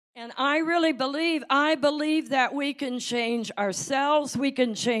And I really believe that we can change ourselves, we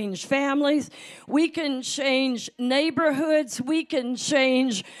can change families, we can change neighborhoods, we can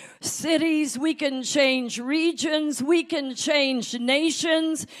change cities, we can change regions, we can change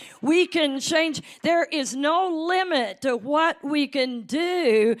nations, we can change. There is no limit to what we can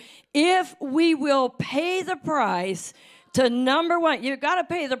do if we will pay the price to number one. You've got to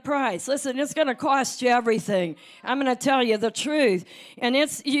pay the price. Listen, it's going to cost you everything. I'm going to tell you the truth. And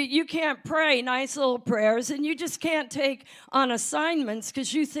it's you can't pray nice little prayers, and you just can't take on assignments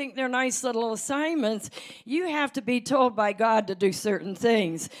because you think they're nice little assignments. You have to be told by God to do certain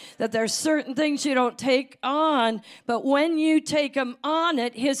things, that there's certain things you don't take on, but when you take them on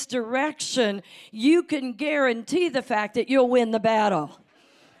at His direction, you can guarantee the fact that you'll win the battle.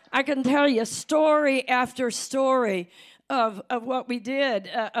 I can tell you story after story of what we did,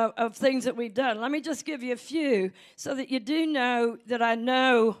 of things that we've done. Let me just give you a few so that you do know that I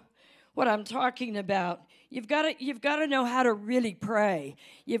know what I'm talking about. You've got to know how to really pray.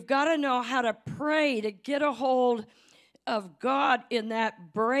 You've got to know how to pray to get a hold of God in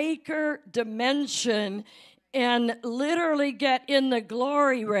that breaker dimension and literally get in the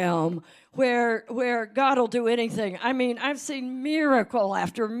glory realm where God will do anything. I mean, I've seen miracle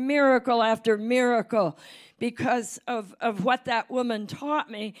after miracle after miracle because of what that woman taught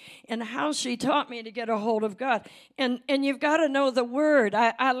me and how she taught me to get a hold of God. And you've got to know the Word.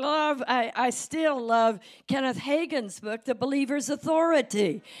 I still love Kenneth Hagin's book, The Believer's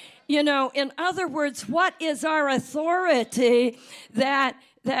Authority. You know, in other words, what is our authority that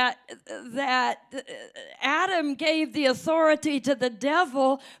Adam gave the authority to the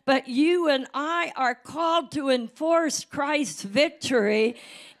devil, but you and I are called to enforce Christ's victory,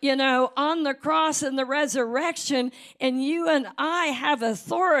 you know, on the cross and the resurrection, and you and I have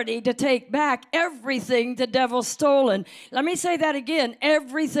authority to take back everything the devil's stolen. Let me say that again,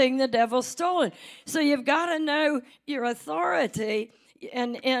 everything the devil's stolen. So you've got to know your authority.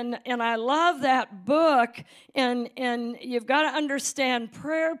 And I love that book, and you've got to understand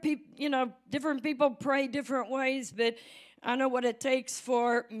prayer. You know, different people pray different ways, but I know what it takes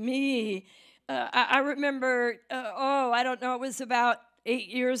for me. I remember, I don't know, it was about 8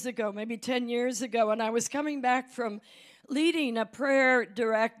 years ago, maybe 10 years ago, and I was coming back from leading a prayer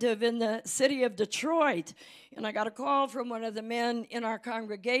directive in the city of Detroit, and I got a call from one of the men in our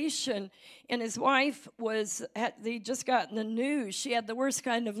congregation, and his wife they just gotten the news. She had the worst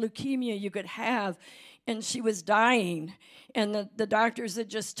kind of leukemia you could have, and she was dying, and the doctors had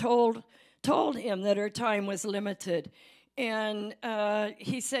just told him that her time was limited. And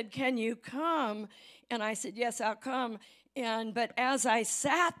he said, "Can you come?" And I said, "Yes, I'll come." But as I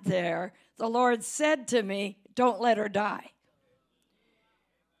sat there, the Lord said to me, "Don't let her die."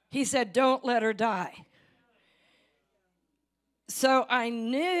 He said, "Don't let her die." So I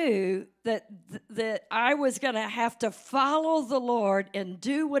knew that I was going to have to follow the Lord and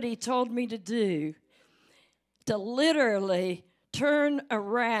do what He told me to do to literally turn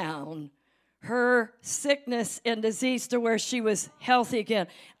around her sickness and disease to where she was healthy again.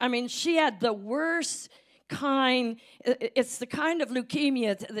 I mean, she had the worst kind. It's the kind of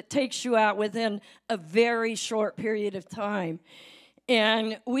leukemia that takes you out within a very short period of time.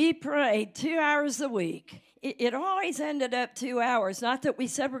 And we prayed 2 hours a week. It always ended up 2 hours. Not that we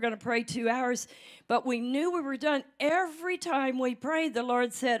said we're going to pray 2 hours, but we knew we were done. Every time we prayed, the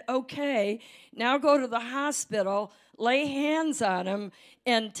Lord said, "Okay, now go to the hospital, lay hands on him,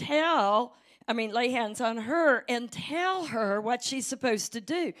 and lay hands on her and tell her what she's supposed to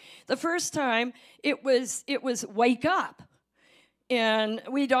do." The first time, it was wake up. And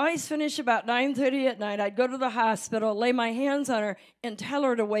we'd always finish about 9:30 at night. I'd go to the hospital, lay my hands on her, and tell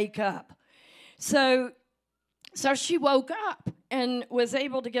her to wake up. So she woke up and was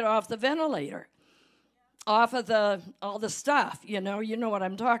able to get off the ventilator, off of all the stuff, you know what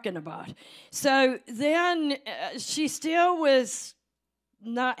I'm talking about. So then she still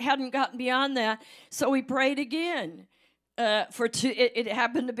hadn't gotten beyond that. So we prayed again. It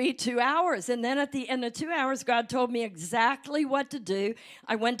happened to be 2 hours. And then at the end of 2 hours, God told me exactly what to do.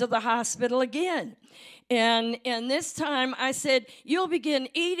 I went to the hospital again. And this time I said, "You'll begin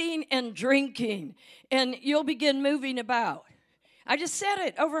eating and drinking, and you'll begin moving about." I just said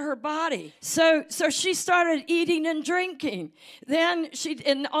it over her body. So she started eating and drinking. Then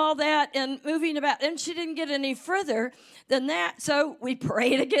and all that and moving about. Then she didn't get any further than that. So we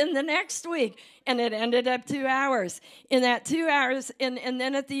prayed again the next week, and it ended up 2 hours. In that 2 hours, and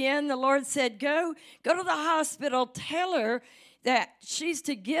then at the end, the Lord said, go to the hospital, tell her that she's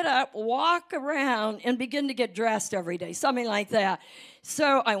to get up, walk around, and begin to get dressed every day, something like that.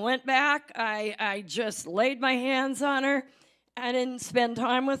 So I went back. I just laid my hands on her. I didn't spend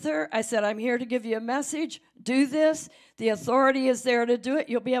time with her. I said, I'm here to give you a message. Do this. The authority is there to do it.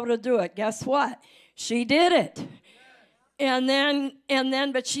 You'll be able to do it. Guess what? She did it. And then,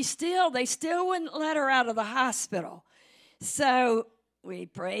 but they still wouldn't let her out of the hospital. So we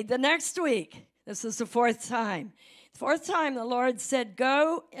prayed the next week. This is the fourth time. Fourth time, the Lord said,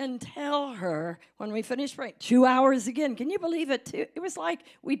 go and tell her when we finished praying. 2 hours again. Can you believe it? It was like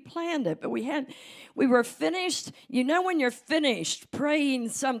we planned it, but we were finished. You know when you're finished praying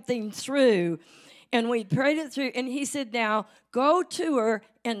something through, and we prayed it through, and he said, now go to her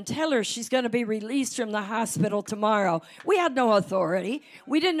and tell her she's going to be released from the hospital tomorrow. We had no authority.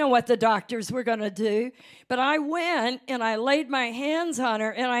 We didn't know what the doctors were going to do. But I went and I laid my hands on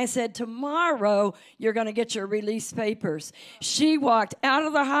her and I said, tomorrow you're going to get your release papers. She walked out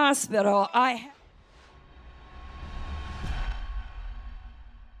of the hospital.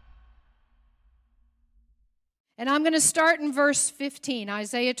 And I'm going to start in verse 15,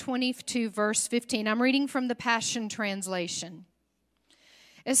 Isaiah 22, verse 15. I'm reading from the Passion Translation.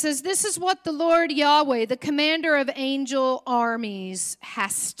 It says, this is what the Lord Yahweh, the commander of angel armies,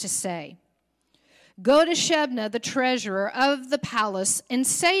 has to say. Go to Shebna, the treasurer of the palace, and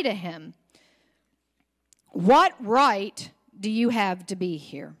say to him, what right do you have to be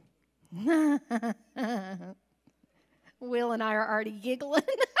here? Will and I are already giggling.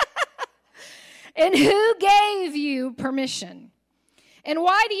 And who gave you permission? And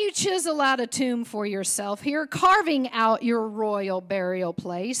why do you chisel out a tomb for yourself here, carving out your royal burial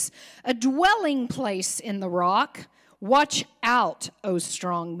place, a dwelling place in the rock? Watch out, O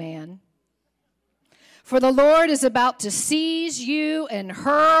strong man. For the Lord is about to seize you and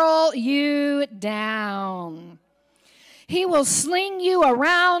hurl you down. He will sling you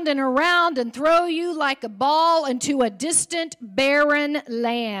around and throw you like a ball into a distant, barren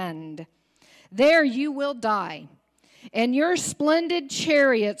land. There you will die, and your splendid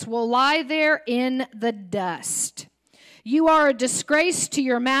chariots will lie there in the dust. You are a disgrace to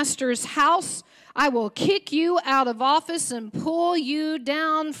your master's house. I will kick you out of office and pull you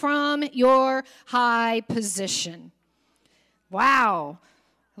down from your high position. Wow.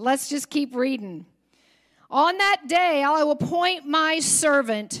 Let's just keep reading. On that day, I will appoint my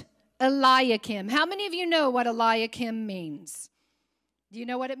servant Eliakim. How many of you know what Eliakim means? Do you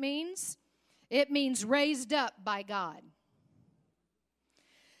know what it means? It means raised up by God.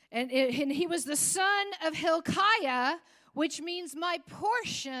 And he was the son of Hilkiah, which means my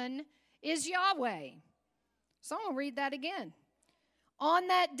portion is Yahweh. So I'm going to read that again. On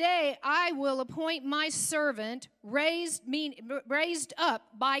that day, I will appoint my servant, raised up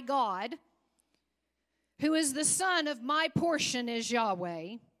by God, who is the son of my portion is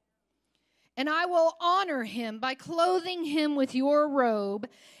Yahweh. And I will honor him by clothing him with your robe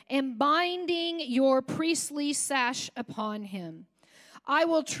and binding your priestly sash upon him. I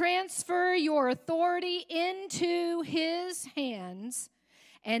will transfer your authority into his hands,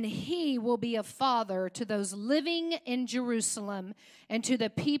 and he will be a father to those living in Jerusalem and to the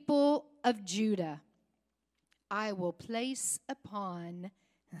people of Judah. I will place upon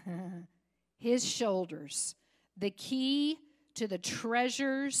his shoulders the key to the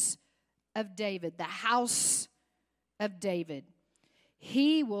treasures of David, the house of David.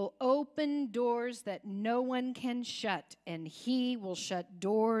 He will open doors that no one can shut, and he will shut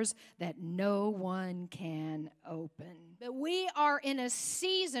doors that no one can open. But we are in a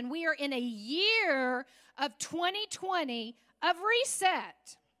season, we are in a year of 2020 of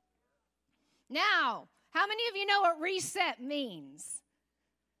reset. Now, how many of you know what reset means?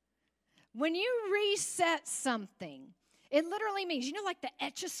 When you reset something, it literally means, you know, like the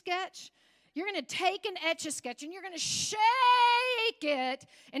Etch-a-Sketch? You're going to take an Etch-a-Sketch and you're going to shake it,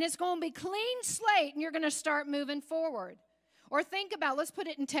 and it's going to be clean slate, and you're going to start moving forward. Or think about, let's put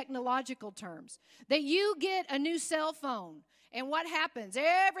it in technological terms, that you get a new cell phone, and what happens?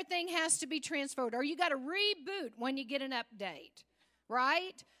 Everything has to be transferred, or you got to reboot when you get an update,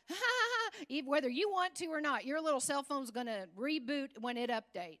 right? Whether you want to or not, your little cell phone's going to reboot when it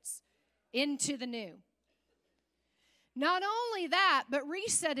updates into the new. Not only that, but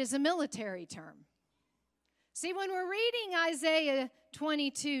reset is a military term. See, when we're reading Isaiah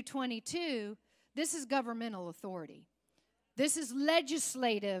 22:22, this is governmental authority. This is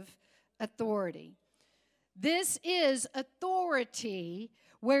legislative authority. This is authority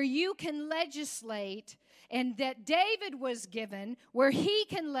where you can legislate, and that David was given, where he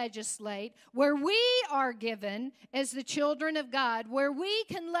can legislate, where we are given as the children of God, where we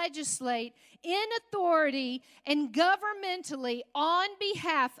can legislate in authority and governmentally on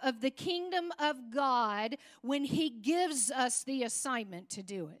behalf of the kingdom of God when he gives us the assignment to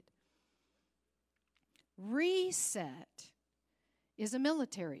do it. Reset is a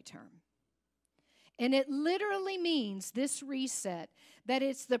military term. And it literally means, this reset, that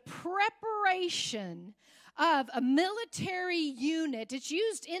it's the preparation of a military unit. It's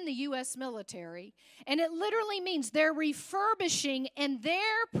used in the U.S. military, and it literally means they're refurbishing and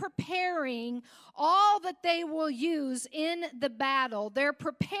they're preparing all that they will use in the battle. They're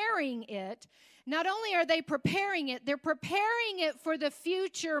preparing it. Not only are they preparing it, they're preparing it for the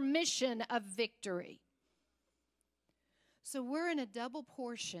future mission of victory. So we're in a double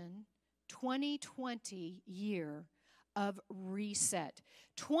portion 2020 year of reset.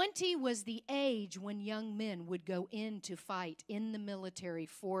 20 was the age when young men would go in to fight in the military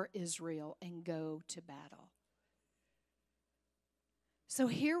for Israel and go to battle. So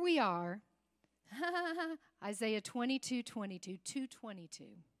here we are, Isaiah 22:22,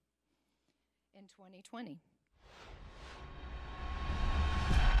 2:22 in 2020.